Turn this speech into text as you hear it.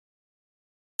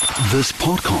This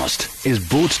podcast is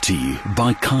brought to you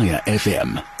by Khaya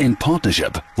FM in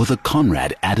partnership with the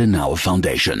Konrad Adenauer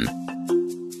Foundation.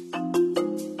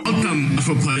 Welcome,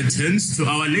 Afropolitans, to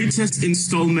our latest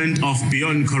installment of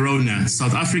Beyond Corona,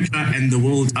 South Africa and the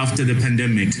World After the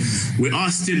Pandemic. We are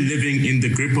still living in the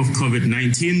grip of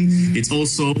COVID-19. It's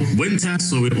also winter,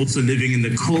 so we're also living in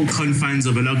the cold confines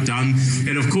of a lockdown.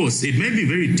 And of course, it may be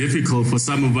very difficult for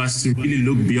some of us to really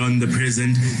look beyond the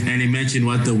present and imagine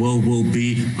what the world will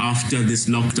be after this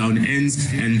lockdown ends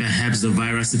and perhaps the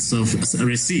virus itself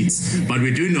recedes. But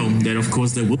we do know that, of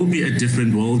course, there will be a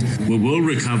different world. We will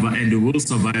recover and we will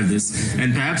survive this.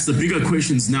 And perhaps the bigger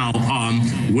questions now are,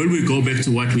 will we go back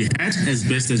to what we had as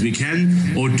best as we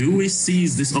can, or do we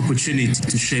seize this opportunity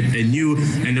to shape a new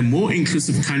and a more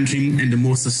inclusive country and a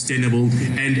more sustainable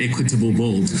and equitable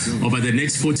world? Over the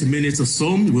next 40 minutes or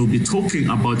so, we'll be talking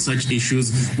about such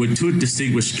issues with two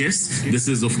distinguished guests. This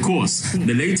is, of course,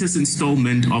 the latest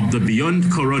installment of the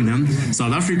Beyond Corona,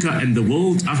 South Africa and the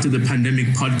World After the Pandemic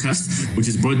podcast, which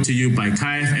is brought to you by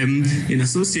Khaya FM in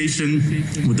association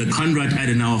with the Konrad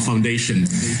Adenauer Foundation.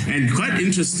 And quite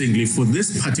interestingly, for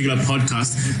this particular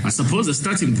podcast, I suppose the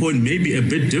starting point may be a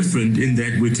bit different in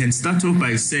that we can start off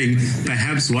by saying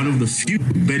perhaps one of the few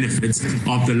benefits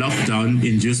of the lockdown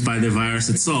induced by the virus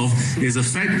itself is the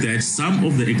fact that some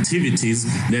of the activities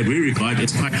that we regard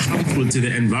as quite harmful to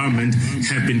the environment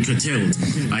have been curtailed.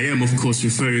 I am, of course,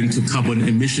 referring to carbon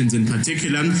emissions in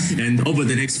particular, and over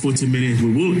the next 40 minutes,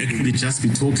 we will actually just be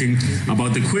talking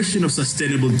about the question of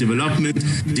sustainable development,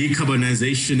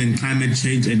 decarbonization, and climate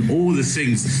change, and all the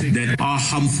things that are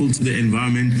harmful to the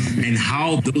environment, and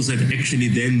how those have actually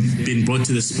then been brought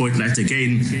to the spotlight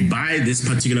again by this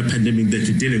particular pandemic that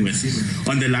you're dealing with.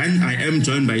 On the line, I am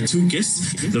joined by two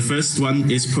guests. The first one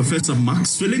is Professor Mark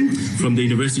Swilling from the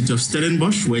University of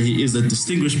Stellenbosch, where he is a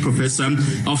distinguished professor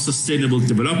of sustainable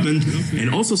development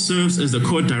and also serves as the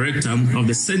co-director of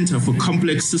the Center for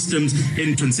Complex Systems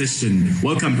in Transition.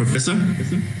 Welcome, Professor.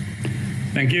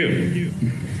 Thank you.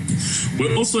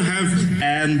 We also have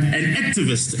an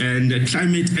activist and a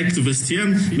climate activist here,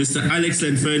 Mr. Alex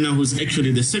Lenferna, who's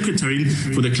actually the secretary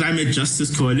for the Climate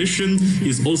Justice Coalition.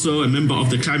 He's also a member of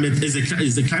the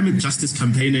is a climate justice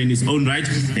campaigner in his own right,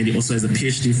 and he also has a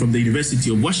PhD from the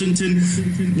University of Washington.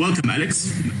 Welcome,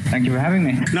 Alex. Thank you for having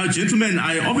me. Now, gentlemen,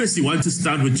 I obviously want to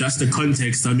start with just the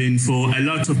context. I mean, for a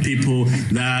lot of people,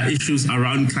 the issues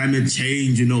around climate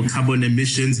change, carbon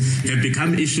emissions, have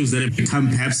become issues that have become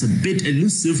perhaps a bit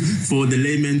elusive for the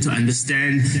layman to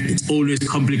understand. It's always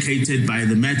complicated by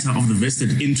the matter of the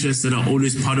vested interests that are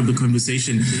always part of the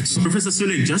conversation. So, Professor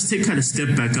Swilling, just take a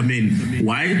step back. I mean,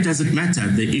 why does it matter,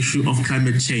 the issue of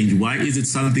climate change? Why is it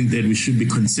something that we should be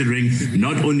considering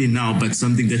not only now, but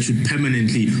something that should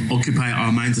permanently occupy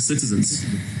our minds as citizens?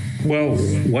 Well,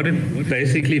 what it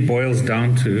basically boils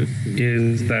down to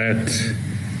is that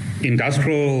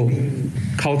industrial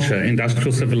culture,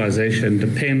 industrial civilization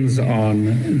depends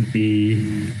on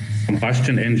the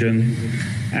combustion engine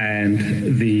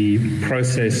and the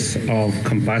process of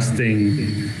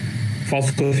combusting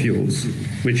fossil fuels,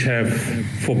 which have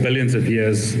for billions of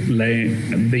years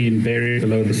been buried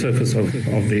below the surface of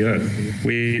the earth.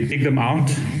 We dig them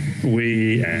out,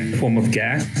 in the form of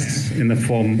gas, in the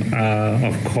form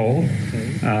of coal,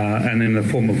 and in the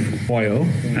form of oil,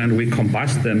 and we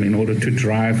combust them in order to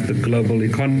drive the global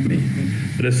economy.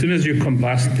 But as soon as you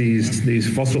combust these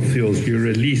fossil fuels, you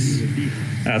release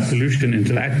pollution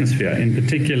into the atmosphere, in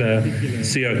particular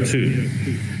CO2.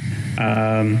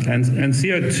 And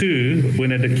CO2,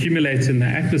 when it accumulates in the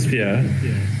atmosphere,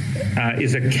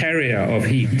 is a carrier of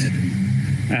heat.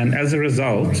 And as a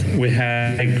result, we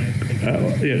have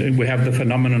the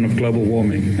phenomenon of global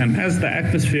warming. And as the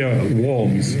atmosphere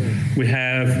warms, we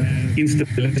have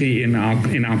instability in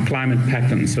our climate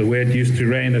patterns. So where it used to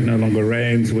rain, it no longer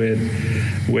rains. Where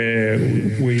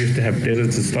we used to have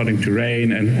deserts, it's starting to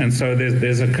rain. And so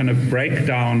there's a kind of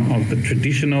breakdown of the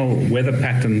traditional weather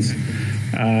patterns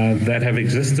that have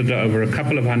existed over a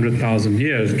couple of 100,000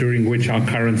 years, during which our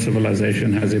current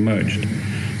civilization has emerged.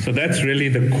 So that's really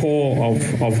the core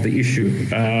of the issue.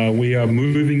 We are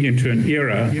moving into an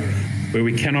era where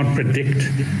we cannot predict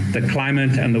the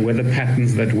climate and the weather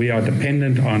patterns that we are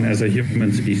dependent on as a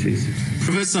human species.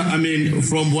 Professor, I mean,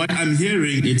 from what I'm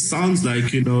hearing, it sounds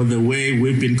like, the way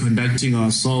we've been conducting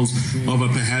ourselves over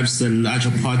perhaps the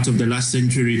larger part of the last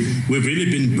century, we've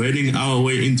really been burning our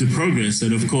way into progress.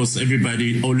 And of course,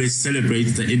 everybody always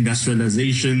celebrates the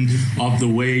industrialization of the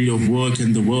way of work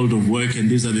and the world of work. And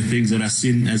these are the things that are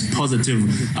seen as positive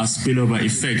spillover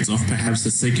effects of perhaps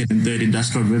the second and third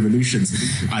industrial revolutions.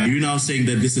 Are you now saying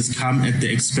that this has come at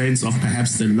the expense of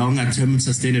perhaps the longer term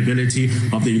sustainability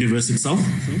of the universe itself?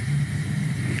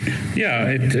 Yeah,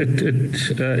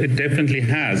 it definitely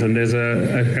has, and there's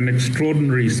an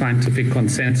extraordinary scientific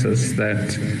consensus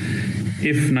that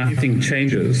if nothing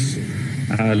changes,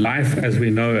 life as we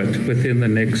know it within the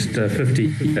next 50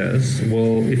 years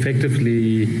will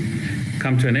effectively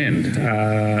come to an end.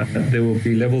 There will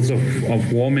be levels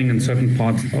of warming in certain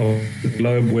parts of the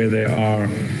globe where there are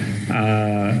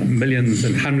millions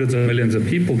and hundreds of millions of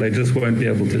people. They just won't be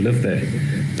able to live there.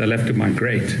 They'll have to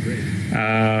migrate.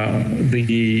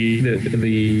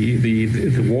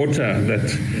 The water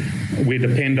that we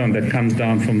depend on that comes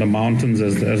down from the mountains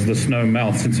as the snow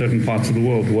melts in certain parts of the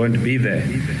world won't be there.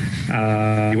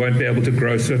 You won't be able to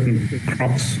grow certain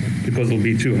crops because it'll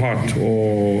be too hot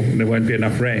or there won't be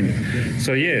enough rain.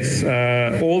 So yes,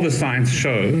 all the science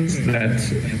shows that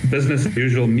business as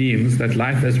usual means that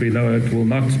life as we know it will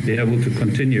not be able to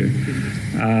continue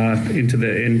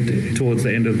towards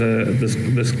the end of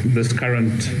this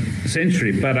current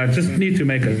century. But I just need to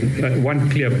make one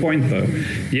clear point though.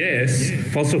 Yes,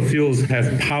 fossil fuels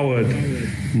have powered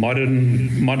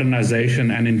modernization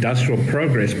and industrial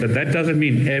progress, but that doesn't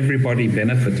mean everybody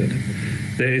benefited.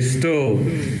 There is still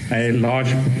a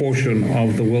large proportion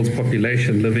of the world's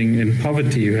population living in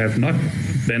poverty who have not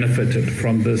benefited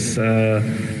from this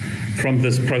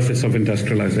process of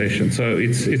industrialization. So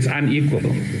it's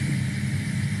unequal.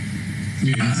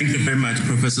 Yeah, thank you very much,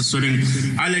 Professor Swilling.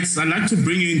 Alex, I'd like to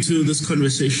bring you into this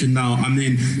conversation now. I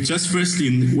mean, just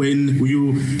firstly, when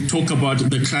you talk about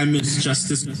the Climate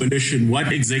Justice Coalition,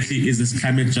 what exactly is this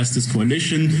Climate Justice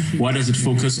Coalition? What does it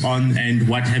focus on? And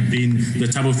what have been the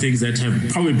type of things that have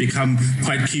probably become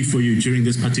quite key for you during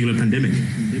this particular pandemic?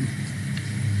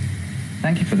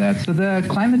 Thank you for that. So the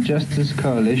Climate Justice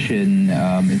Coalition,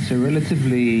 it's a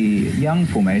relatively young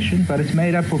formation, but it's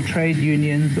made up of trade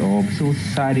unions, of civil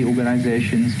society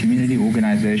organizations, community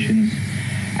organizations.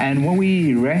 And what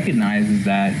we recognize is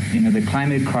that, the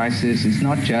climate crisis is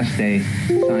not just a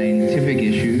scientific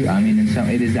issue. I mean,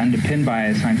 it is underpinned by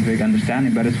a scientific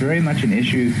understanding, but it's very much an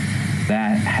issue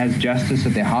that has justice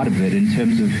at the heart of it in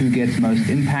terms of who gets most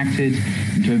impacted,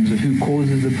 in terms of who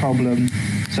causes the problem.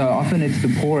 So often it's the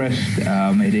poorest,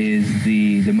 it is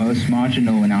the most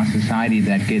marginal in our society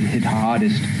that get hit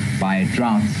hardest by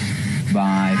droughts,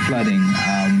 by flooding,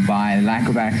 by lack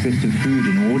of access to food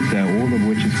and water, all of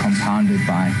which is compounded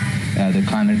by the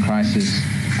climate crisis.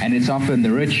 And it's often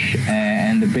the rich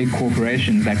and the big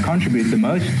corporations that contribute the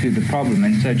most to the problem.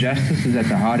 And so justice is at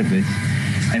the heart of it.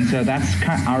 And so that's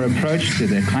our approach to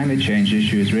the climate change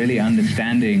issue, is really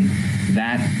understanding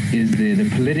that is the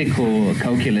political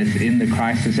calculus in the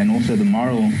crisis and also the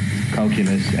moral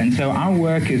calculus. And so our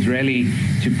work is really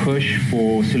to push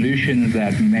for solutions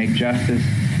that make justice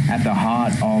at the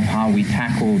heart of how we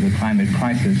tackle the climate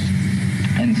crisis.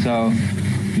 And so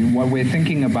what we're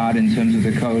thinking about in terms of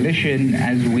the coalition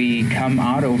as we come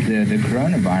out of the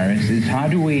coronavirus is how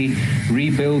do we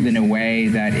rebuild in a way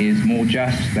that is more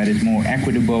just, that is more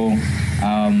equitable.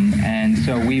 And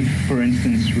so we've, for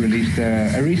instance, released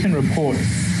a recent report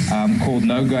called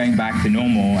No Going Back to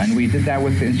Normal, and we did that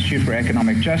with the Institute for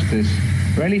Economic Justice,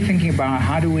 really thinking about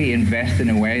how do we invest in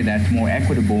a way that's more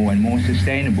equitable and more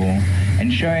sustainable,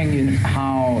 and showing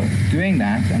how doing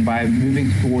that and by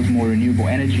moving towards more renewable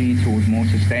energy, towards more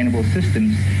sustainable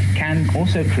systems, can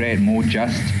also create more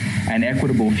just and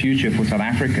equitable future for South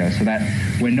Africa, so that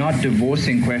we're not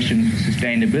divorcing questions of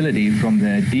sustainability from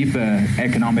the deeper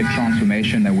economic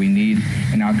transformation that we need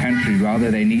in our country.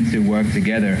 Rather, they need to work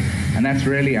together. And that's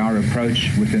really our approach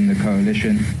within the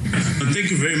coalition. Thank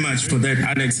you very much for that,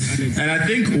 Alex. And I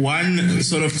think one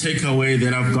sort of takeaway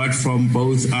that I've got from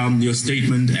both your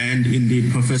statement and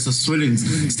indeed Professor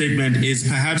Swilling's statement is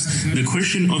perhaps the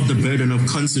question of the burden of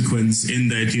consequence, in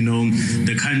that,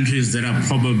 the countries that are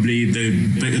probably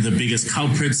the biggest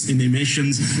culprits in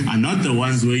emissions are not the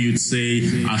ones where you'd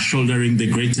say are shouldering the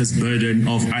greatest burden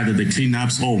of either the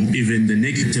cleanups or even the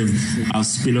negative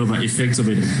spillover effects of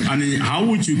it. I mean, how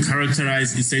would you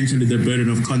characterize essentially the burden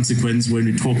of consequence when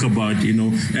we talk about,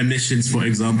 emissions, for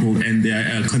example, and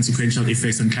their consequential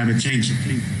effects on climate change?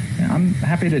 I'm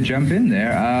happy to jump in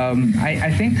there.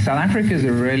 I think South Africa is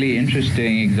a really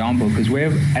interesting example because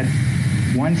we're at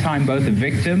one time both a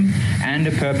victim and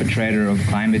a perpetrator of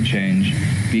climate change,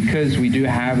 because we do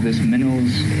have this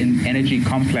minerals energy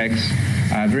complex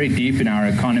very deep in our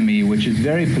economy, which is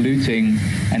very polluting,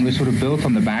 and we're sort of built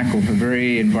on the back of a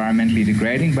very environmentally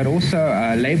degrading, but also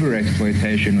labor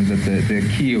exploitation was at the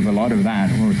key of a lot of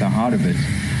that, or at the heart of it.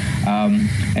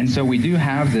 And so we do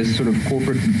have this sort of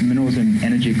corporate minerals and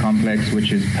energy complex,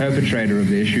 which is perpetrator of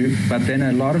the issue, but then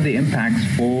a lot of the impacts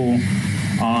fall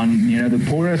on, the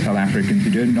poorer South Africans who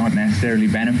do not necessarily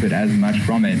benefit as much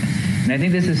from it. And I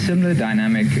think there's a similar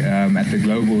dynamic at the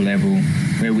global level,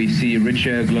 where we see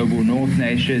richer global north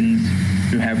nations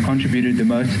who have contributed the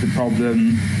most to the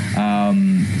problem,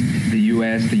 the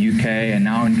US, the UK, and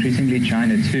now increasingly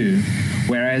China too.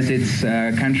 Whereas it's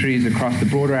countries across the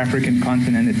broader African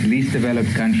continent, it's least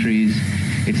developed countries,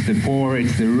 it's the poor,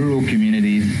 it's the rural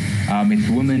communities, it's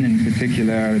women in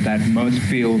particular that most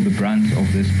feel the brunt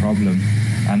of this problem.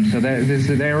 So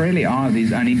there really are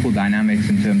these unequal dynamics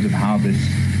in terms of how this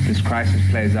crisis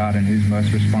plays out and who's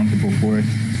most responsible for it.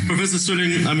 Professor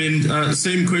Swilling, I mean,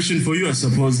 same question for you, I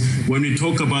suppose. When we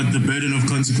talk about the burden of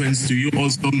consequence, do you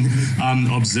also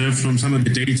observe from some of the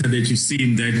data that you've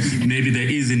seen that maybe there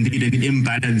is indeed an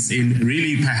imbalance in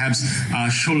really perhaps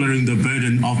shouldering the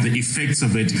burden of the effects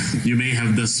of it? You may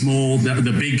have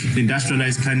the big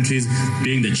industrialized countries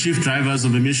being the chief drivers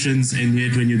of emissions, and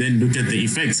yet when you then look at the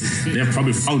effects, they've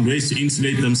probably found ways to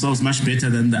insulate themselves much better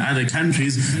than the other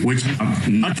countries, which are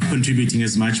not contributing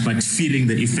as much, but feeling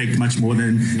the effect much more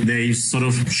than they sort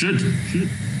of should.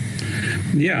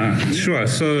 Yeah, sure.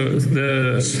 So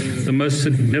the most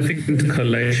significant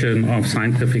collation of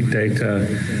scientific data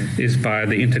is by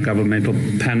the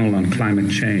Intergovernmental Panel on Climate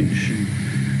Change.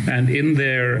 And in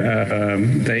there,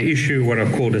 they issue what are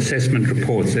called assessment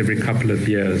reports every couple of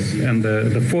years. And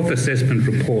the fourth assessment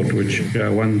report, which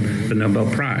won the Nobel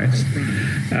Prize,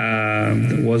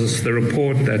 was the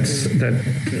report that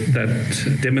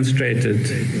demonstrated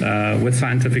with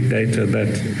scientific data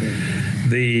that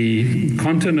the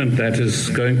continent that is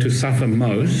going to suffer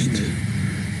most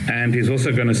and is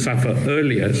also going to suffer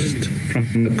earliest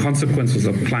from the consequences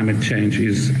of climate change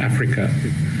is Africa.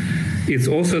 It's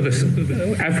also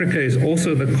Africa is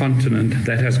also the continent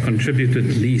that has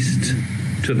contributed least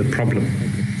to the problem.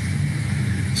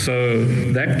 So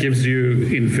that gives you,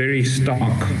 in very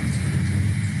stark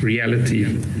reality,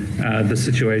 the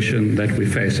situation that we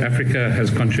face. Africa has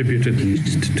contributed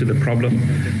least to the problem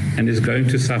and is going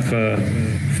to suffer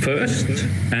first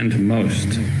and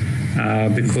most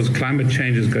because climate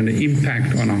change is going to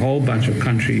impact on a whole bunch of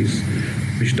countries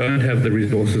which don't have the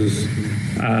resources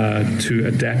to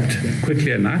adapt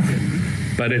quickly enough.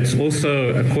 But it's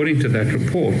also, according to that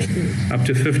report, up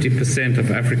to 50%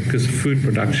 of Africa's food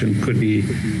production could be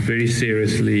very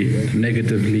seriously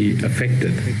negatively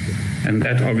affected. And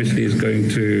that obviously is going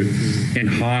to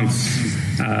enhance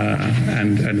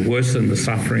and worsen the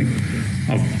suffering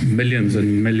of millions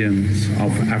and millions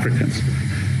of Africans.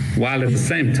 While at the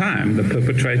same time, the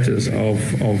perpetrators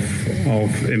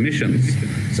of emissions,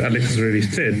 as Alex has already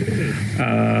said,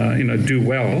 do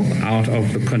well out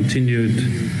of the continued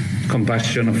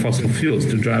combustion of fossil fuels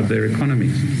to drive their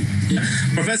economies. Yeah.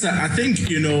 Professor, I think,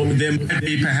 there might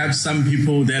be perhaps some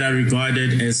people that are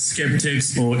regarded as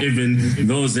skeptics or even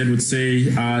those that would say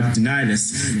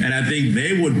denialists. And I think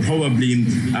they would probably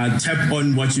tap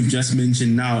on what you've just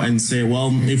mentioned now and say,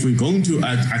 well, if we're going to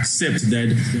accept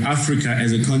that Africa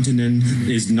as a continent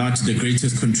is not the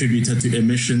greatest contributor to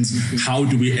emissions, how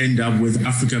do we end up with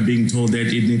Africa being told that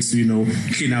it needs to,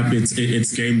 clean up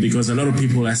its game? Because a lot of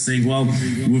people are saying, well,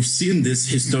 we've seen this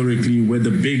historically where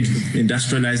the big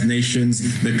industrialized nations,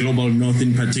 the global north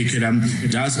in particular,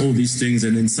 does all these things,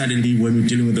 and then suddenly when we're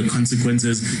dealing with the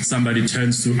consequences, somebody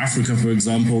turns to Africa, for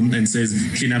example, and says,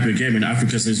 clean up your game, and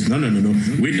Africa says, no,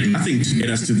 we did nothing to get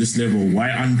us to this level. Why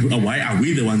are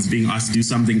we the ones being asked to do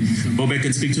something? Go back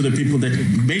and speak to the people that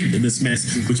made this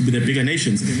mess, which would be the bigger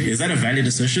nations. Is that a valid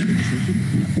assertion?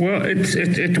 Well,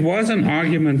 it was an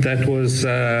argument that was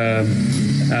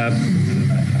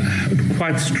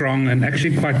quite strong and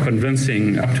actually quite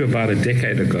convincing up to about a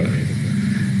decade ago,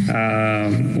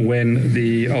 when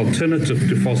the alternative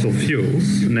to fossil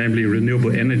fuels, namely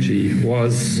renewable energy,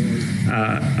 was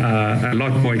a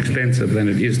lot more expensive than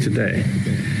it is today.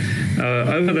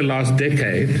 Over the last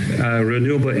decade,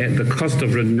 the cost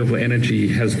of renewable energy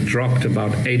has dropped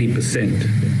about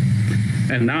 80%.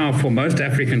 And now for most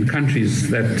African countries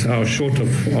that are short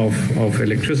of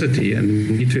electricity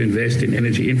and need to invest in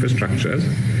energy infrastructure,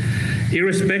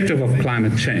 irrespective of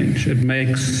climate change, it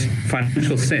makes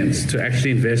financial sense to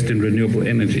actually invest in renewable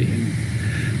energy.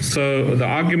 So the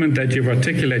argument that you've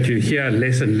articulated, you hear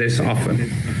less and less often,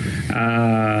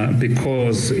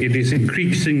 because it is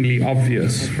increasingly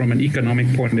obvious from an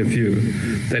economic point of view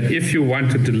that if you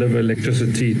want to deliver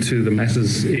electricity to the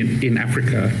masses in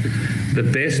Africa, the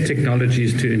best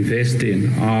technologies to invest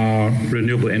in are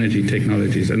renewable energy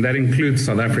technologies, and that includes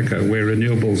South Africa, where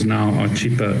renewables now are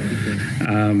cheaper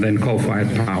than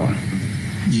coal-fired power.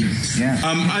 Yeah.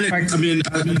 Alex, I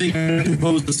think I to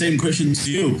pose the same question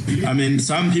to you.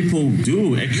 Some people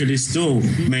do actually still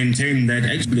maintain that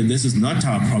actually this is not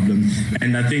our problem.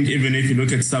 And I think even if you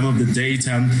look at some of the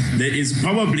data, there is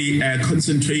probably a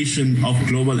concentration of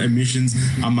global emissions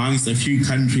amongst a few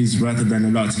countries rather than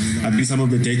a lot. I think some of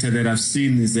the data that I've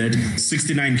seen is that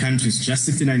 69 countries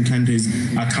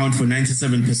account for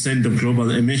 97% of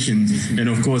global emissions. And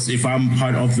of course, if I'm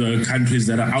part of the countries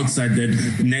that are outside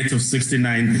that net of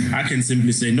 69, I can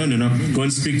simply say, no, go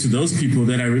and speak to those people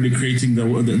that are really creating the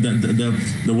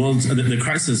world's the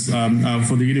crisis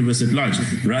for the universe at large,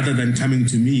 rather than coming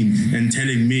to me and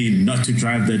telling me not to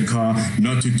drive that car,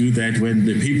 not to do that, when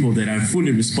the people that are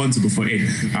fully responsible for it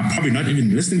are probably not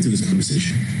even listening to this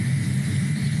conversation.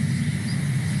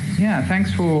 Yeah,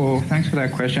 thanks for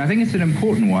that question. I think it's an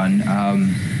important one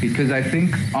because I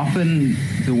think often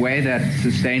the way that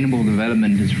sustainable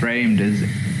development is framed is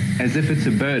as if it's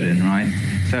a burden, right?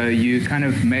 So you kind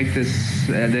of make this,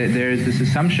 there is this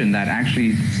assumption that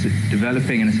actually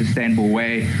developing in a sustainable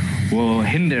way will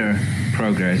hinder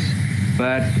progress.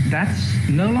 But that's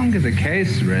no longer the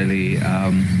case, really.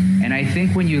 And I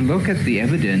think when you look at the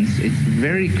evidence, it's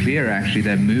very clear, actually,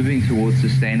 that moving towards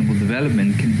sustainable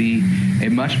development can be a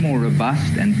much more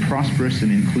robust and prosperous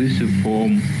and inclusive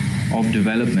form of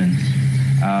development.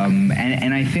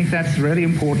 And I think that's really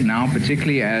important now,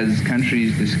 particularly as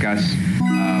countries discuss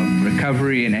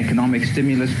recovery and economic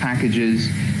stimulus packages.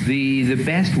 The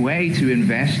best way to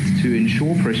invest to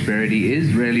ensure prosperity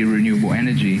is really renewable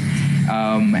energy.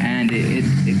 And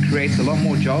it creates a lot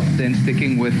more jobs than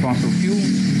sticking with fossil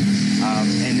fuels.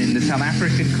 And in the South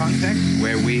African context,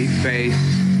 where we face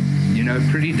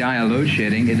pretty dire load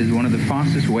shedding, it is one of the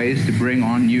fastest ways to bring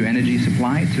on new energy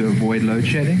supply to avoid load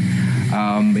shedding.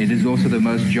 It is also the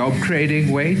most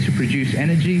job-creating way to produce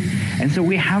energy. And so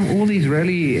we have all these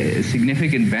really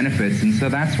significant benefits. And so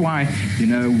that's why,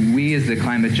 we as the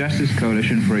Climate Justice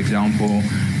Coalition, for example,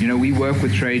 we work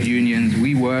with trade unions,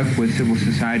 we work with civil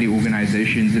society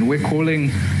organizations, and we're calling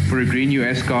for a green new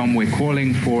ESCOM, we're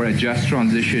calling for a just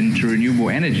transition to renewable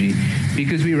energy,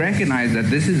 because we recognize that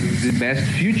this is the best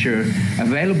future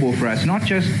available for us, not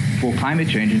just for climate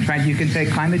change. In fact, you can take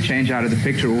climate change out of the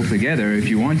picture altogether if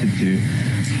you wanted to.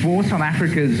 For South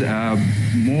Africa's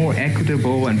more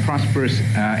equitable and prosperous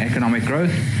economic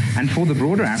growth, and for the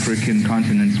broader African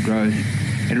continent's growth,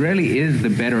 it really is the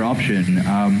better option.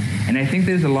 And I think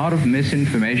there's a lot of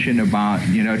misinformation about,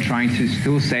 trying to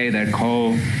still say that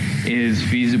coal is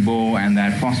feasible and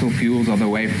that fossil fuels are the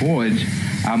way forward.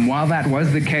 While that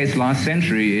was the case last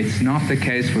century, it's not the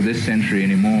case for this century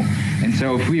anymore. And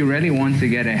so if we really want to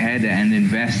get ahead and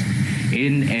invest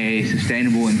in a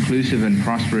sustainable, inclusive, and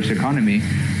prosperous economy,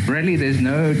 really there's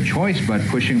no choice but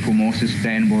pushing for more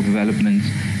sustainable development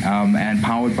and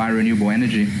powered by renewable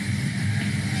energy.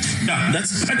 Yeah,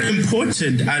 that's quite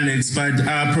important, Alex. But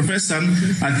Professor,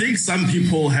 I think some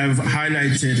people have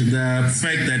highlighted the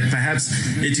fact that perhaps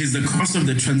it is the cost of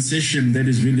the transition that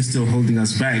is really still holding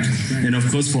us back. And of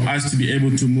course, for us to be able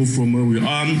to move from where we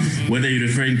are, whether you're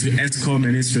referring to ESCOM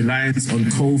and its reliance on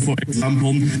coal, for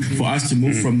example, for us to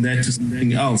move from that to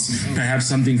something else, perhaps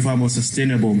something far more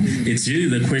sustainable, it's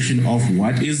really the question of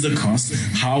what is the cost,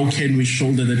 how can we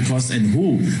shoulder that cost, and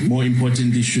who, more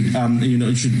importantly, should bear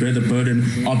the burden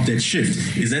of that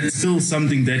shift. Is that still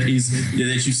something that you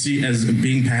see as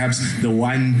being perhaps the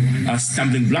one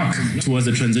stumbling block towards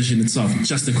the transition itself,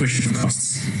 just a question of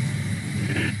costs?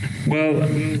 Well,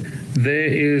 there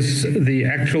is the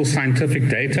actual scientific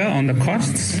data on the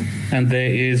costs, and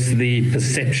there is the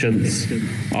perceptions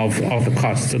of the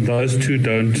costs, and those two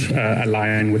don't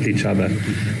align with each other.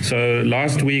 So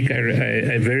last week,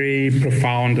 a very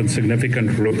profound and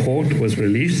significant report was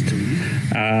released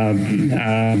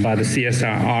by the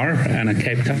CSIR and a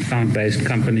Cape Town-based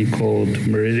company called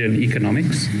Meridian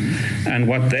Economics. And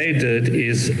what they did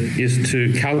is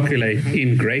to calculate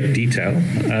in great detail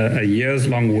a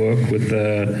years-long work with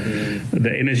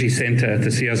the Energy Center at the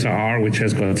CSIR, which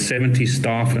has got 70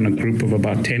 staff and a group of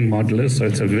about 10 modelers, so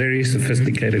it's a very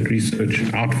sophisticated research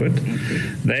outfit.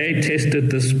 They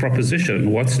tested this proposition,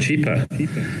 what's cheaper?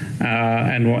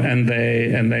 And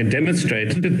they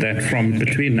demonstrated that from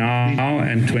between now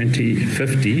and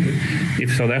 2050,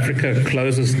 if South Africa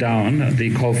closes down the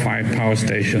coal-fired power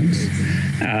stations,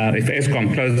 if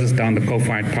ESCOM closes down the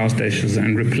coal-fired power stations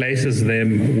and replaces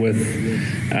them with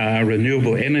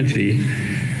renewable energy,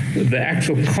 the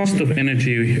actual cost of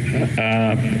energy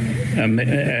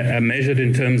measured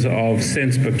in terms of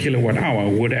cents per kilowatt hour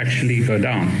would actually go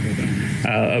down.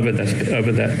 over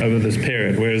this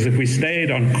period. Whereas if we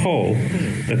stayed on coal,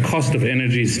 the cost of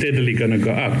energy is steadily going to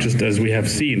go up, just as we have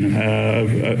seen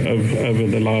over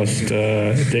the last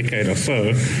decade or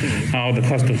so,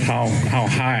 how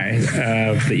high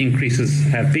the increases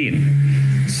have been.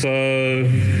 So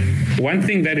one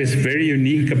thing that is very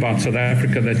unique about South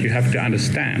Africa that you have to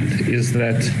understand is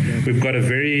that we've got a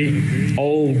very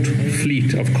old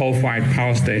fleet of coal-fired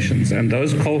power stations, and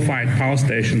those coal-fired power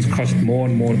stations cost more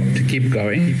and more to keep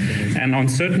going, and on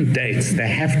certain dates they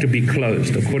have to be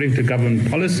closed according to government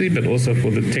policy, but also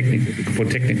for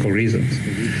technical reasons.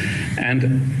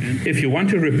 And if you want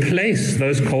to replace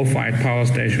those coal-fired power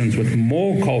stations with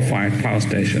more coal-fired power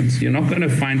stations, you're not going to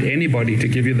find anybody to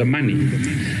give you the money,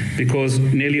 because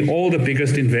nearly all the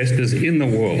biggest investors in the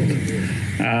world,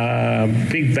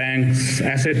 big banks,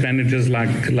 asset managers like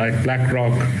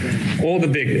BlackRock, all the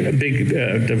big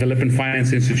development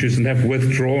finance institutions have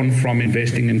withdrawn from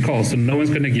investing in coal, so no one's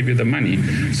going to give you the money.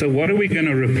 So what are we going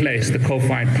to replace the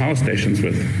coal-fired power stations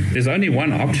with? There's only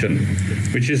one option,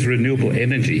 which is renewable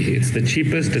energy. It's the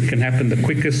cheapest, it can happen the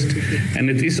quickest, and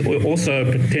it is also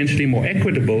potentially more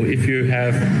equitable if you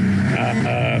have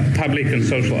public and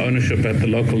social ownership at the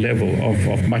local level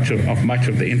of much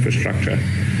of the infrastructure.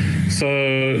 So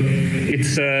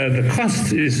it's the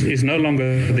cost is no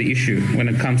longer the issue when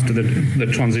it comes to the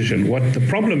transition. What the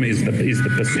problem is the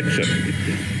perception.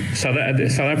 So the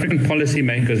South African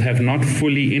policymakers have not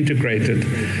fully integrated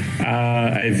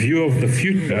a view of the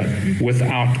future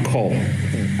without coal.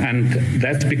 And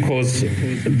that's because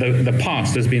the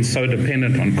past has been so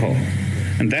dependent on coal.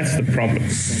 And that's the problem.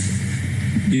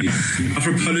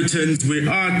 Afropolitans, we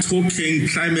are talking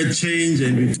climate change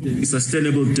and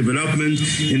sustainable development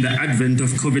in the advent of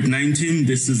COVID-19.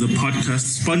 This is a podcast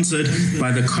sponsored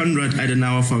by the Konrad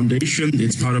Adenauer Foundation.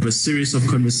 It's part of a series of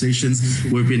conversations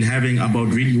we've been having about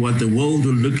really what the world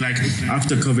will look like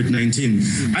after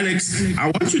COVID-19. Alex, I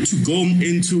want you to go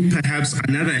into perhaps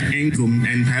another angle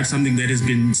and perhaps something that has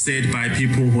been said by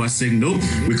people who are saying, no,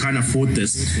 we can't afford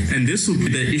this. And this will be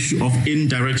the issue of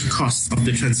indirect costs of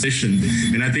the transition.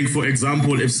 And I think, for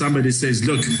example, if somebody says,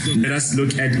 look, let us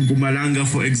look at Mpumalanga,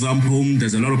 for example,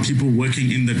 there's a lot of people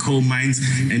working in the coal mines.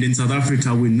 And in South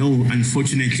Africa, we know,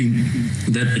 unfortunately,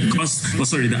 that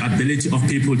the ability of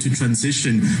people to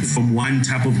transition from one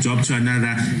type of job to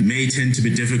another may tend to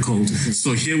be difficult.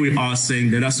 So here we are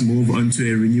saying, let us move on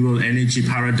to a renewable energy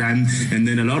paradigm. And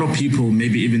then a lot of people,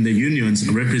 maybe even the unions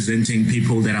representing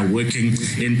people that are working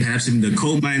in perhaps in the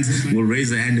coal mines, will raise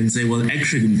their hand and say, well,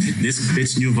 actually, this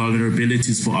creates new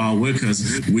vulnerabilities for our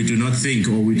workers. We do not think,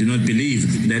 or we do not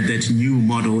believe that that new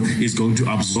model is going to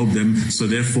absorb them. So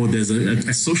therefore, there's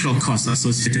a social cost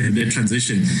associated with their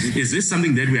transition. Is this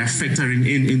something that we are factoring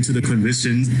into the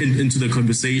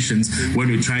conversations when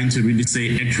we're trying to really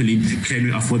say, actually, can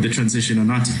we afford the transition or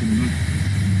not?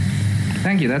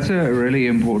 Thank you. That's a really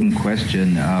important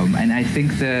question. And I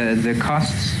think the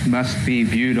costs must be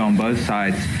viewed on both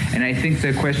sides. And I think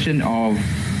the question of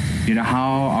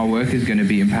how our work is going to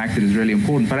be impacted is really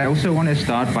important. But I also want to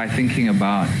start by thinking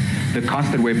about the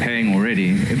cost that we're paying already.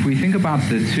 If we think about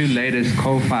the two latest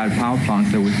coal-fired power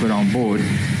plants that we put on board,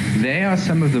 they are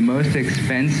some of the most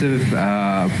expensive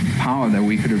power that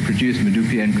we could have produced,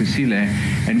 Medupi and Kusile,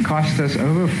 and cost us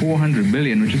over 400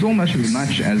 billion, which is almost as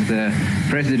much as the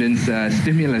president's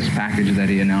stimulus package that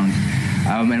he announced.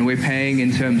 And we're paying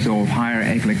in terms of higher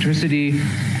electricity,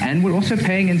 and we're also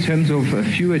paying in terms of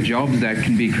fewer jobs that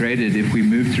can be created if we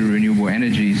move to renewable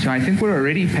energy. So I think we're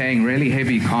already paying really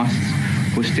heavy costs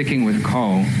for sticking with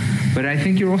coal. But I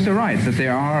think you're also right that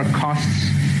there are costs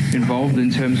involved in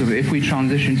terms of if we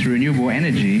transition to renewable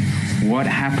energy, what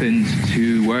happens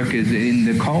to workers in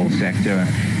the coal sector,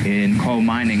 in coal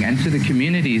mining, and to the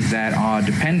communities that are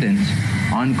dependent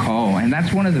on coal. And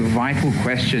that's one of the vital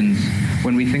questions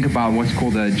when we think about what's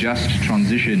called a just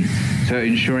transition. So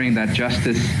ensuring that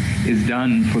justice is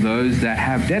done for those that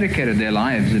have dedicated their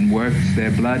lives and worked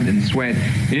their blood and sweat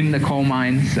in the coal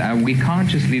mines. We can't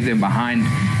just leave them behind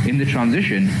in the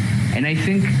transition. And I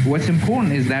think what's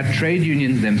important is that trade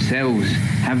unions themselves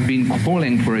have been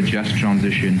calling for a just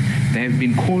transition. They have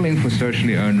been calling for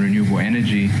socially owned renewable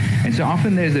energy. And so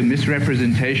often there's a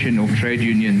misrepresentation of trade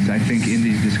unions, I think, in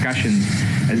these discussions,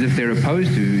 as if they're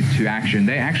opposed to action.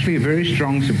 They're actually very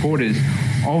strong supporters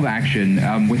of action.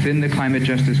 Within the Climate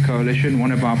Justice Coalition,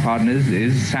 one of our partners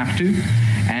is SAFTU,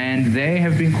 and they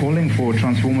have been calling for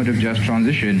transformative just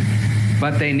transition.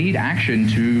 But they need action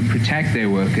to protect their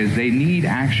workers. They need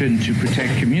action to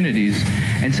protect communities.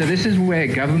 And so this is where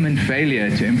government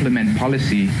failure to implement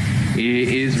policy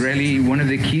is really one of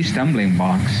the key stumbling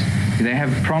blocks. They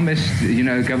have promised,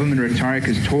 government rhetoric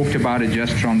has talked about a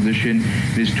just transition.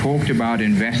 It has talked about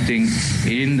investing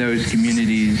in those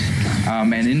communities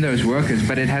and in those workers,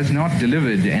 but it has not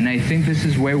delivered. And I think this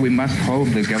is where we must hold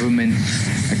the government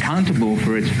accountable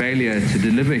for its failure to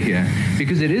deliver here,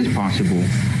 because it is possible.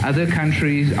 Other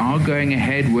countries are going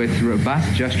ahead with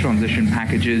robust just transition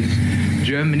packages.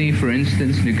 Germany, for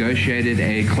instance, negotiated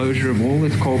a closure of all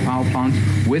its coal power plants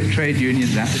with trade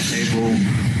unions at the table,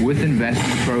 with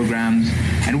investment programs,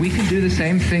 and we can do the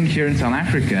same thing here in South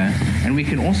Africa, and we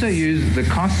can also use the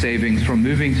cost savings from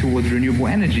moving towards renewable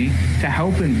energy to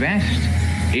help invest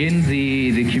in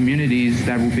the communities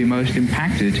that will be most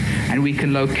impacted, and we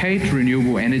can locate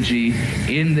renewable energy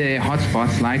in the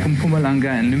hotspots like Mpumalanga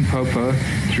and Limpopo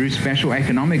through special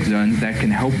economic zones that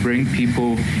can help bring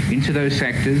people into those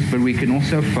sectors, but we can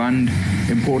also fund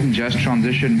important just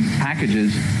transition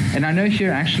packages. And I know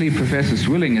here actually Professor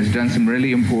Swilling has done some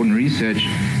really important research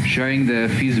showing the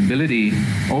feasibility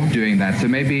of doing that. So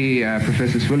maybe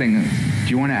Professor Swilling, do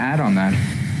you want to add on that?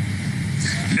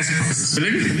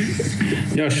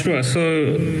 Yeah, sure.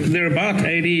 So there are about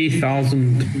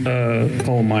 80,000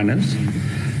 coal miners.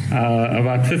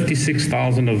 About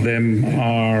 56,000 of them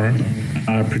are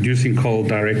producing coal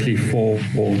directly for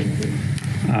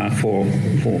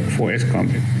Eskom.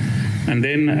 And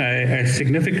then a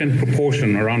significant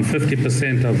proportion, around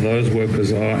 50% of those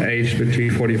workers are aged between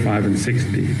 45 and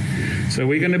 60. So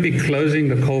we're going to be closing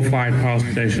the coal-fired power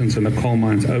stations and the coal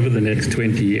mines over the next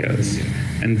 20 years.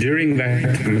 And during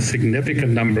that time, a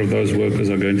significant number of those workers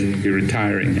are going to be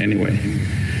retiring anyway.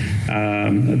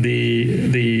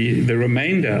 The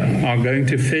remainder are going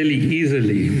to fairly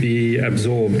easily be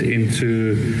absorbed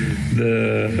into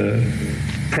the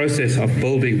process of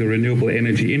building the renewable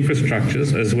energy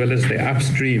infrastructures, as well as the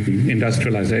upstream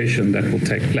industrialization that will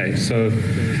take place. So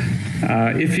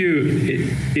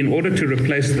in order to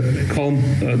replace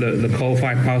the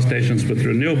coal-fired power stations with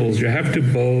renewables, you have to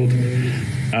build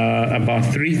about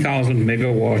 3,000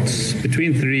 megawatts,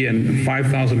 between 3 and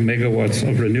 5,000 megawatts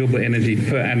of renewable energy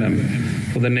per annum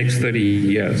for the next 30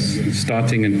 years,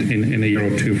 starting in a year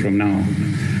or two from now.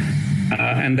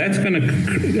 And that's going to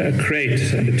create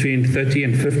between 30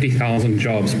 and 50,000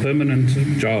 jobs, permanent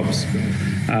jobs.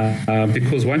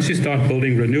 Because once you start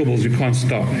building renewables, you can't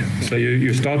stop. So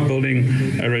you start building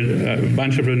a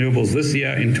bunch of renewables this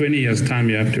year. In 20 years' time,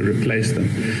 you have to replace them.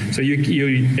 So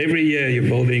every year you're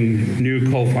building new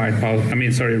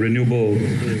renewable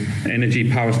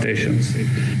energy power stations,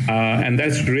 and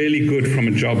that's really good from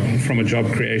a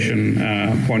job creation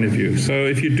point of view. So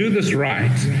if you do this right,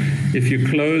 if you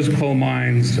close coal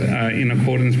mines in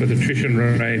accordance with attrition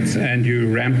rates and you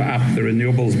ramp up the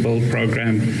renewables build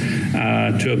program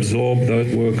to absorb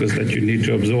those workers that you need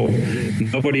to absorb,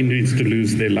 nobody needs to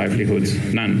lose their livelihoods,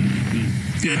 none.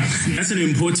 Yeah, that's an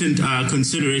important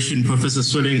consideration, Professor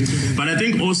Swilling. But I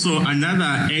think also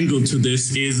another angle to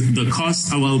this is the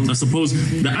cost. Well, I suppose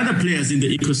the other players in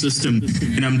the ecosystem,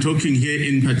 and I'm talking here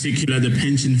in particular the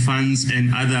pension funds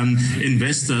and other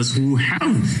investors who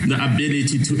have the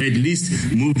ability to at least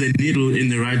move the needle in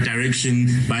the right direction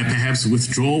by perhaps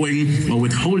withdrawing or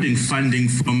withholding funding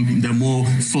from the more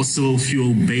fossil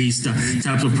fuel-based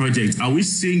types of projects. Are we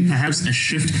seeing perhaps a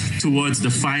shift towards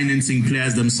the financing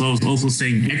players themselves also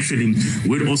saying, actually,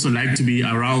 we'd also like to be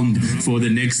around for the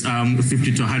next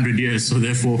 50 to 100 years, so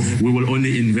therefore we will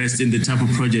only invest in the type of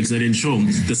projects that ensure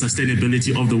the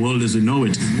sustainability of the world as we know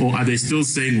it? Or are they still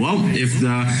saying, well, if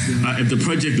the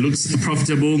project looks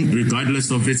profitable,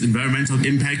 regardless of its environmental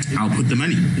impact, I'll put the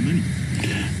money?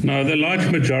 No, the large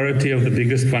majority of the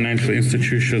biggest financial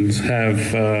institutions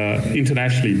have,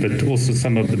 internationally, but also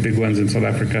some of the big ones in South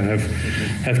Africa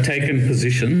have taken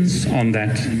positions on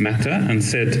that matter and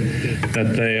said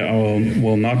that they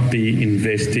will not be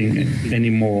investing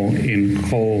anymore in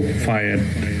coal-fired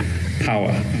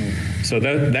power. So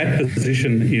that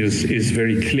position is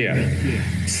very clear.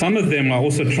 Some of them are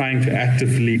also trying to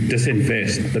actively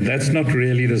disinvest, but that's not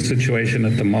really the situation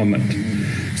at the moment.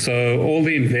 So all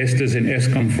the investors in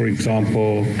Eskom, for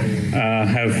example,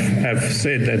 have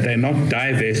said that they're not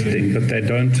divesting, but they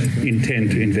don't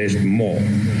intend to invest more,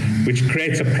 which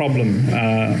creates a problem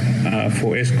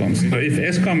for Eskom. So if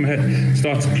Eskom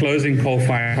starts closing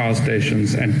coal-fired power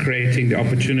stations and creating the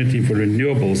opportunity for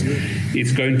renewables,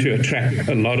 it's going to attract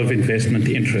a lot of investment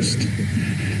interest.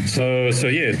 So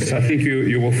yes, I think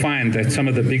you will find that some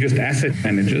of the biggest asset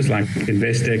managers like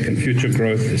Investec and Future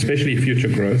Growth, especially Future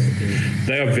Growth,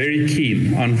 they are very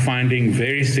keen on finding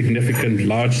very significant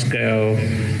large-scale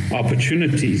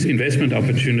opportunities, investment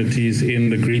opportunities in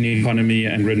the green economy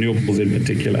and renewables in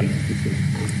particular.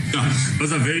 Yeah,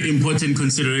 those are very important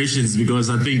considerations, because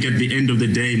I think at the end of the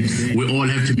day, we all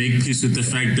have to make peace with the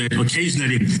fact that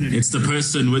occasionally it's the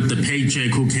person with the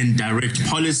paycheck who can direct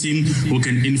policy, who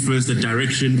can influence the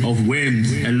direction of where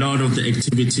a lot of the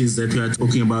activities that we are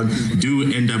talking about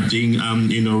do end up being,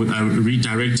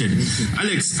 redirected.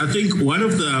 Alex, I think one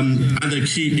of the other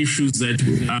key issues that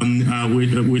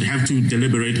we'd have to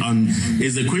deliberate on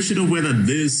is the question of whether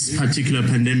this particular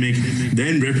pandemic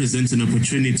then represents an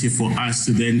opportunity for us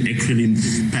to then actually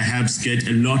perhaps get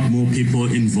a lot more people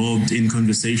involved in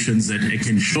conversations that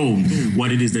can show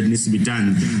what it is that needs to be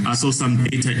done. I saw some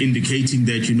data indicating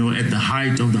that, at the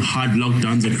height of the hard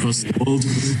lockdowns across the world,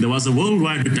 there was a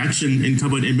worldwide reduction in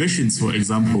carbon emissions, for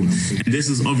example. And this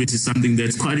is obviously something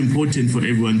that's quite important for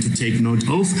everyone to take note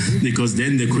of, because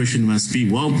then the question must be,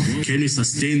 well, can we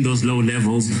sustain those low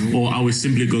levels, or are we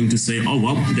simply going to say, oh,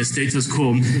 well, the status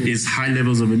quo is high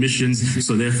levels of emissions,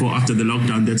 so therefore after the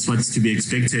lockdown, that's what's to be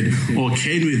expected? Or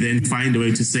can we then find a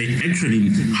way to say, actually,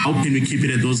 how can we keep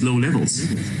it at those low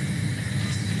levels?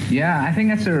 Yeah, I think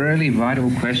that's a really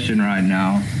vital question right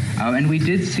now. And we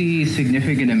did see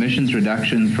significant emissions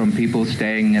reductions from people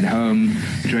staying at home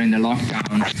during the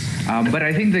lockdown. But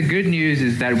I think the good news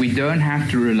is that we don't have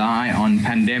to rely on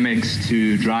pandemics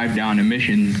to drive down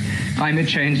emissions. Climate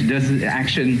change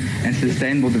action and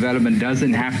sustainable development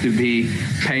doesn't have to be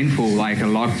painful like a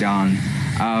lockdown.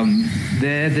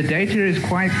 The data is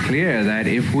quite clear that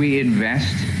if we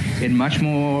invest in much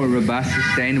more robust,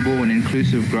 sustainable, and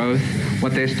inclusive growth,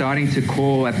 what they're starting to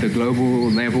call at the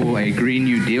global level a Green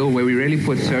New Deal, where we really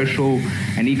put social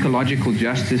and ecological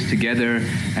justice together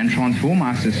and transform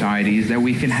our societies, that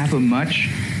we can have a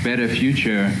much better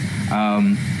future.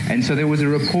 And so there was a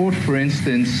report, for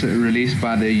instance, released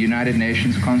by the United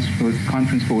Nations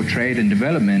Conference for Trade and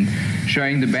Development,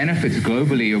 showing the benefits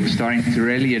globally of starting to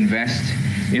really invest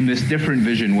in this different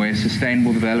vision where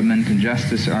sustainable development and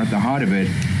justice are at the heart of it.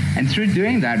 And through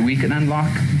doing that, we can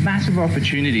unlock massive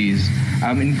opportunities,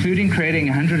 including creating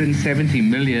 170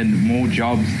 million more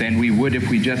jobs than we would if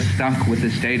we just stuck with the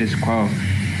status quo.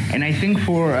 And I think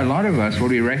for a lot of us,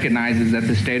 what we recognize is that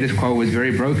the status quo was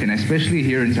very broken, especially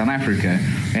here in South Africa.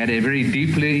 We had a very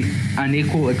deeply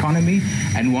unequal economy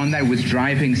and one that was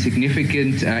driving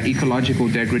significant ecological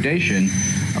degradation.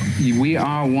 We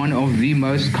are one of the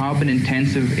most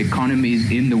carbon-intensive economies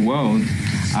in the world.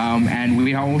 And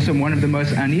we are also one of the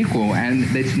most unequal, and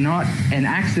it's not an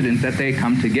accident that they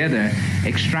come together.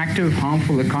 Extractive,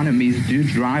 harmful economies do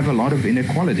drive a lot of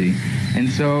inequality. And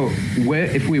so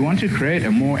if we want to create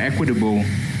a more equitable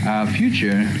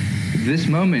future, this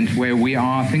moment where we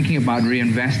are thinking about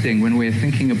reinvesting, when we're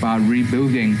thinking about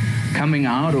rebuilding, coming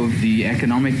out of the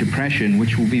economic depression,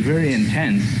 which will be very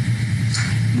intense,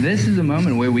 this is a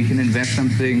moment where we can invest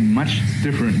something much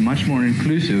different, much more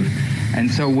inclusive. And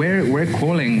so we're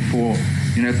calling for,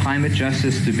 climate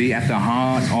justice to be at the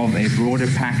heart of a broader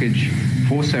package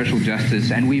for social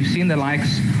justice. And we've seen the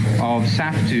likes of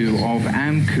SAFTU, of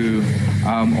AMCU,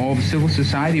 of civil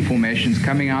society formations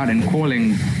coming out and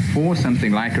calling for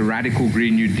something like a radical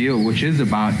Green New Deal, which is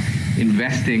about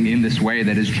investing in this way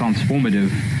that is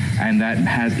transformative and that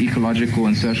has ecological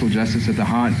and social justice at the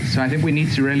heart. So I think we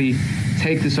need to really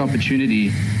take this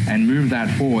opportunity and move that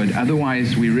forward.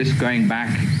 Otherwise, we risk going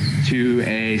back to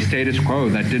a status quo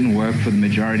that didn't work for the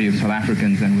majority of South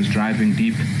Africans and was driving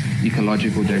deep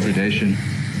ecological degradation.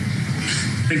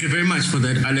 Thank you very much for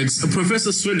that, Alex.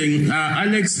 Professor Swilling,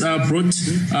 Alex brought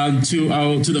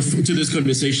to this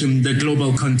conversation the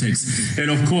global context. And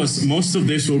of course, most of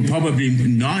this will probably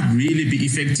not really be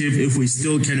effective if we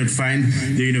still cannot find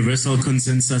the universal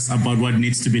consensus about what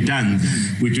needs to be done.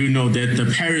 We do know that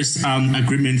the Paris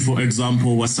Agreement, for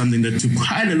example, was something that took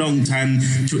quite a long time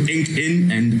to ink in,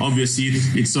 and obviously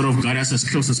it sort of got us as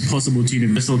close as possible to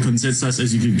universal consensus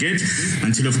as you could get,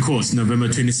 until, of course, November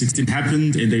 2016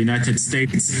 happened and the United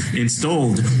States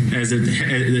installed as the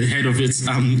head of its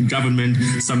government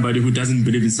somebody who doesn't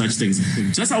believe in such things.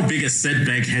 Just how big a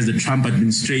setback has the Trump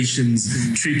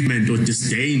administration's treatment or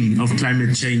disdain of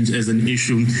climate change as an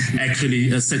issue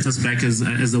actually set us back as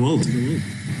the world?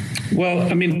 Well,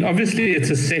 I mean, obviously it's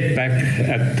a setback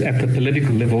at the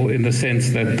political level, in the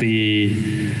sense that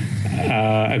the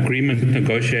agreement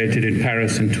negotiated in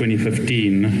Paris in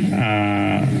 2015,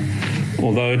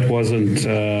 although it wasn't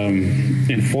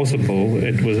enforceable,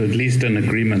 it was at least an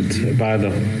agreement by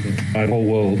the whole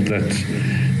world that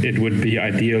it would be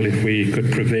ideal if we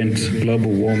could prevent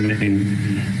global warming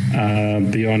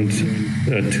beyond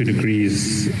 2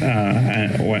 degrees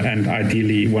and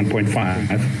ideally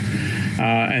 1.5.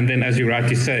 And then, as you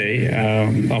rightly say,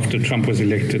 after Trump was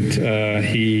elected,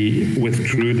 he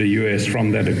withdrew the US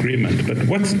from that agreement. But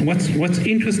what's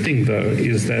interesting, though,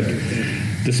 is that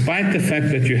despite the fact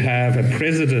that you have a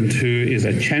president who is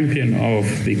a champion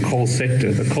of the coal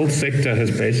sector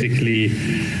has basically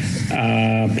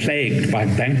plagued by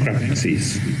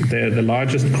bankruptcies. The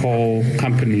largest coal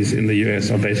companies in the US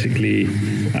are basically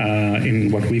in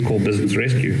what we call business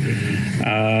rescue.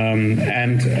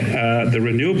 And the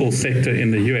renewable sector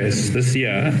in the US this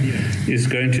year is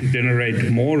going to generate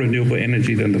more renewable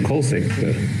energy than the coal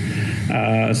sector.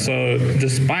 So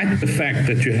despite the fact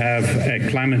that you have a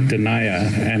climate denier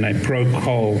and a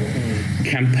pro-coal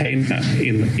campaigner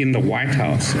in the White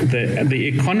House, the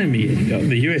economy,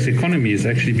 the US economy is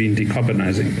actually been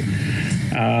decarbonizing.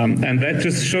 And that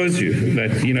just shows you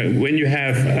that, you know, when you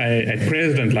have a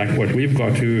president like what we've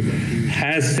got who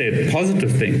has said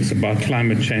positive things about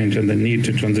climate change and the need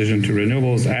to transition to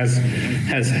renewables, as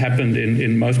has happened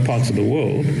in most parts of the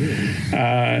world,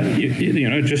 you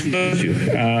know, it just shows you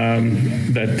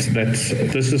that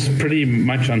this is pretty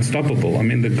much unstoppable. I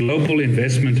mean, the global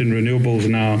investment in renewables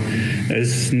now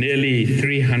is nearly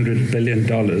 $300 billion,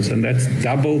 and that's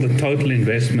double the total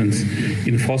investments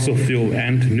in fossil fuel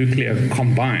and nuclear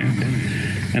combined.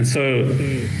 And so,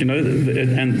 you know,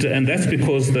 and that's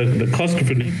because the cost of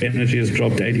renewable energy has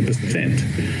dropped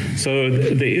 80%. So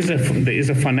there is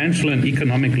a financial and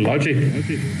economic logic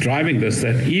driving this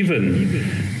that even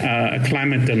a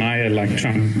climate denier like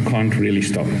Trump can't really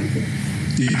stop.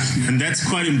 Yeah, and that's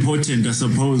quite important, I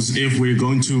suppose, if we're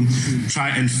going to try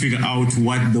and figure out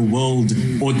what the world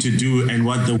ought to do and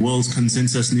what the world's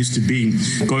consensus needs to be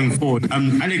going forward.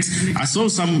 Alex, I saw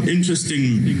some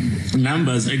interesting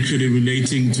numbers actually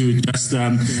relating to just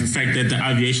the fact that the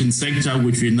aviation sector,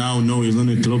 which we now know is on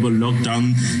a global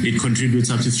lockdown, it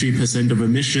contributes up to 3% of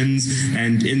emissions.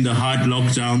 And in the hard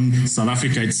lockdown, South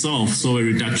Africa itself saw a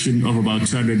reduction of about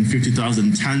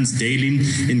 250,000 tons daily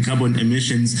in carbon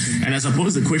emissions. And I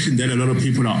suppose the question that a lot of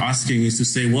people are asking is to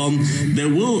say, well, there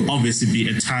will obviously be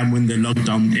a time when the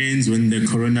lockdown ends, when the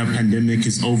corona pandemic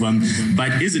is over,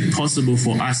 but is it possible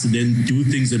for us to then do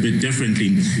things a bit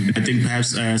differently? I think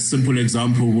perhaps a simple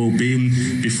example will be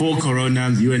before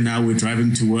corona, you and I were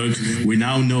driving to work. We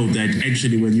now know that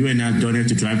actually when you and I don't have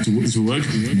to drive to work,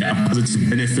 there are positive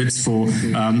benefits for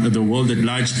the world at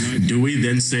large. Do we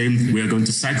then say we are going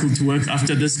to cycle to work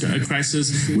after this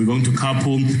crisis? We're going to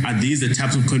carpool? Are these the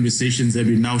types of conversations that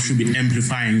we now should be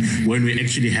amplifying when we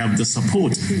actually have the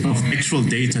support of actual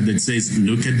data that says,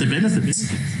 look at the benefits?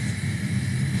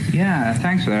 Yeah,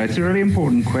 thanks for that. It's a really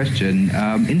important question.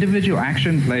 Individual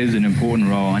action plays an important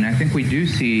role, and I think we do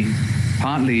see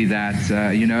partly that,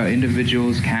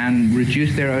 individuals can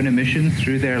reduce their own emissions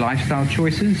through their lifestyle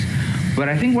choices. But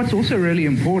I think what's also really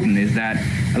important is that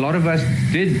a lot of us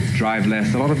did drive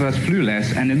less, a lot of us flew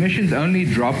less, and emissions only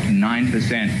dropped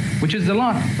 9%, which is a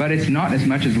lot, but it's not as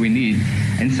much as we need.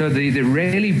 And so the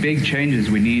really big changes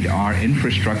we need are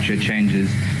infrastructure changes.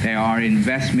 They are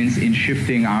investments in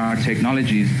shifting our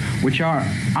technologies, which are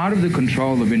out of the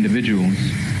control of individuals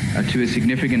to a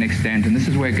significant extent, and this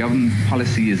is where government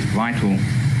policy is vital.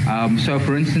 So,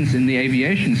 for instance, in the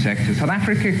aviation sector, South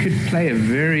Africa could play a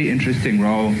very interesting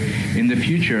role in the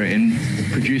future in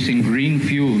producing green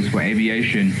fuels for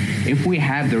aviation if we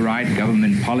had the right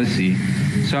government policy.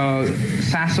 So,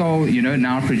 Sasol,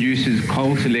 now produces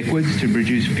coal to liquids to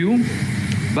produce fuel,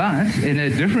 but in a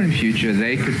different future,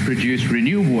 they could produce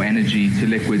renewable energy to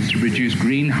liquids to produce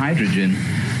green hydrogen,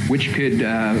 which could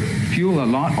fuel a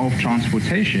lot of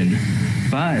transportation.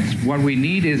 But what we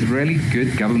need is really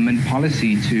good government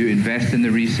policy to invest in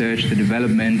the research, the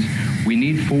development. We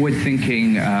need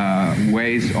forward-thinking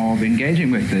ways of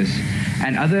engaging with this.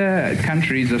 And other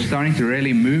countries are starting to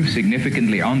really move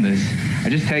significantly on this. I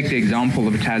just take the example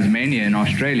of Tasmania in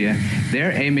Australia.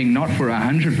 They're aiming not for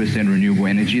 100% renewable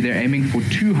energy, they're aiming for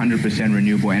 200%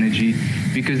 renewable energy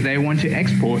because they want to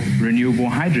export renewable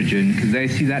hydrogen because they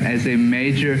see that as a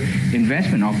major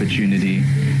investment opportunity.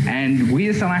 And we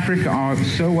as South Africa are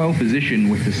so well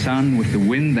positioned with the sun, with the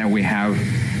wind that we have,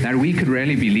 that we could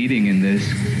really be leading in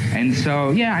this. And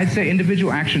so, yeah, I'd say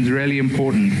individual action is really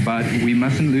important, but we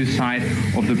mustn't lose sight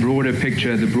of the broader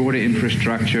picture, the broader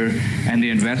infrastructure, and the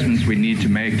investments we need to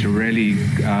make to really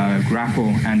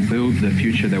grapple and build the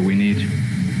future that we need.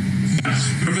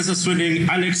 Professor Swilling,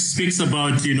 Alex speaks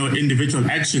about, individual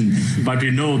action, but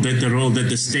we know that the role that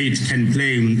the state can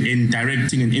play in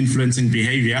directing and influencing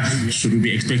behavior. Should we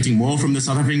be expecting more from the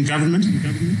South African government?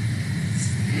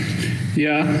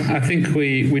 Yeah, I think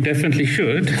we definitely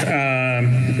should.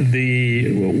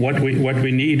 What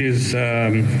we need is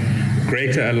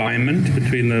greater alignment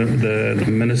between the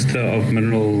Minister of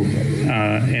Minerals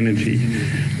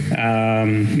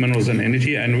and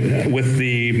Energy, and with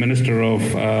the Minister of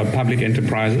Public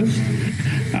Enterprises,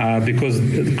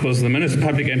 because the Minister of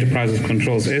Public Enterprises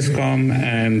controls Eskom,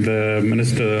 and the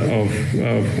Minister of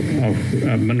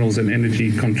Minerals and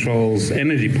Energy controls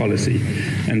energy policy,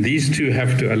 and these two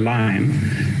have to align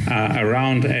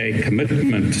around a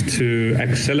commitment to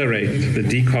accelerate the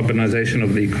decarbonization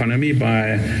of the economy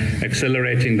by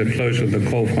accelerating the closure of the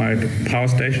coal-fired power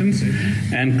stations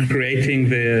and creating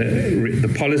the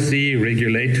policy,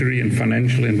 regulatory and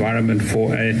financial environment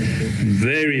for a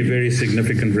very, very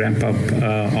significant ramp-up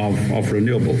of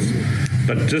renewables.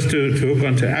 But just to hook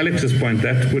on to Alex's point,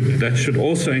 that should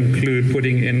also include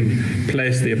putting in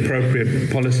place the appropriate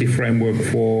policy framework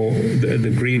for the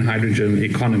green hydrogen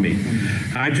economy.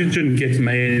 Hydrogen gets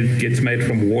made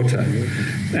from water,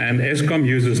 and Eskom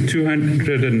uses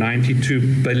 292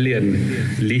 billion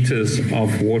liters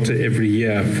of water every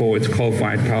year for its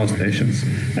coal-fired power stations.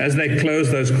 As they close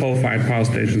those coal-fired power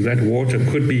stations, that water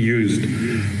could be used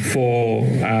for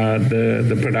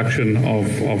the production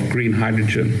of green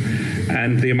hydrogen.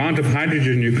 And the amount of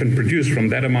hydrogen you can produce from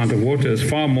that amount of water is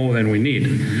far more than we need.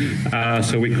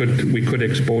 So we could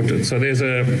export it. So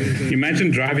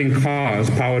imagine driving cars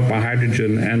powered by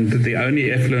hydrogen, and the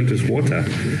only effluent is water,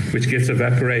 which gets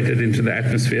evaporated into the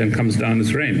atmosphere and comes down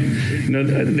as rain.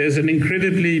 There's an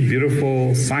incredibly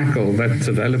beautiful cycle that's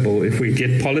available if we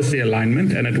get policy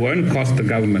alignment, and it won't cost the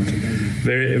government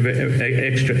very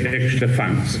extra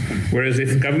funds. Whereas if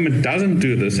the government doesn't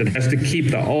do this, it has to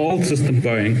keep the old system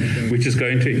going, which is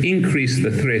going to increase the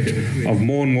threat of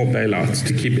more and more bailouts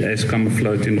to keep Eskom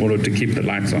afloat in order to keep the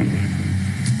lights on.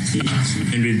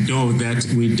 And we know that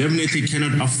we definitely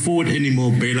cannot afford any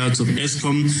more bailouts of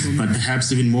Eskom, but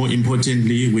perhaps even more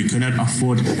importantly, we cannot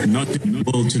afford not to be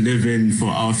able to live in for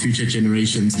our future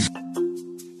generations.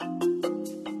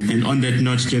 And on that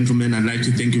note, gentlemen, I'd like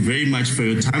to thank you very much for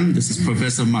your time. This is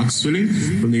Professor Mark Swilling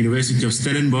from the University of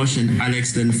Stellenbosch and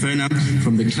Alex Lenferna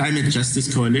from the Climate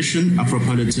Justice Coalition,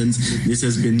 Afropolitans. This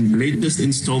has been the latest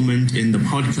installment in the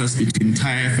podcast between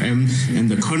Khaya FM and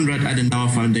the Konrad Adenauer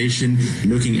Foundation,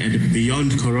 looking at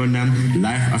Beyond Corona,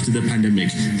 Life After the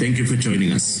Pandemic. Thank you for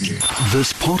joining us.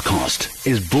 This podcast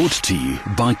is brought to you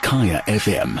by Khaya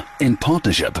FM in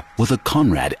partnership with the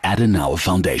Konrad Adenauer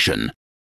Foundation.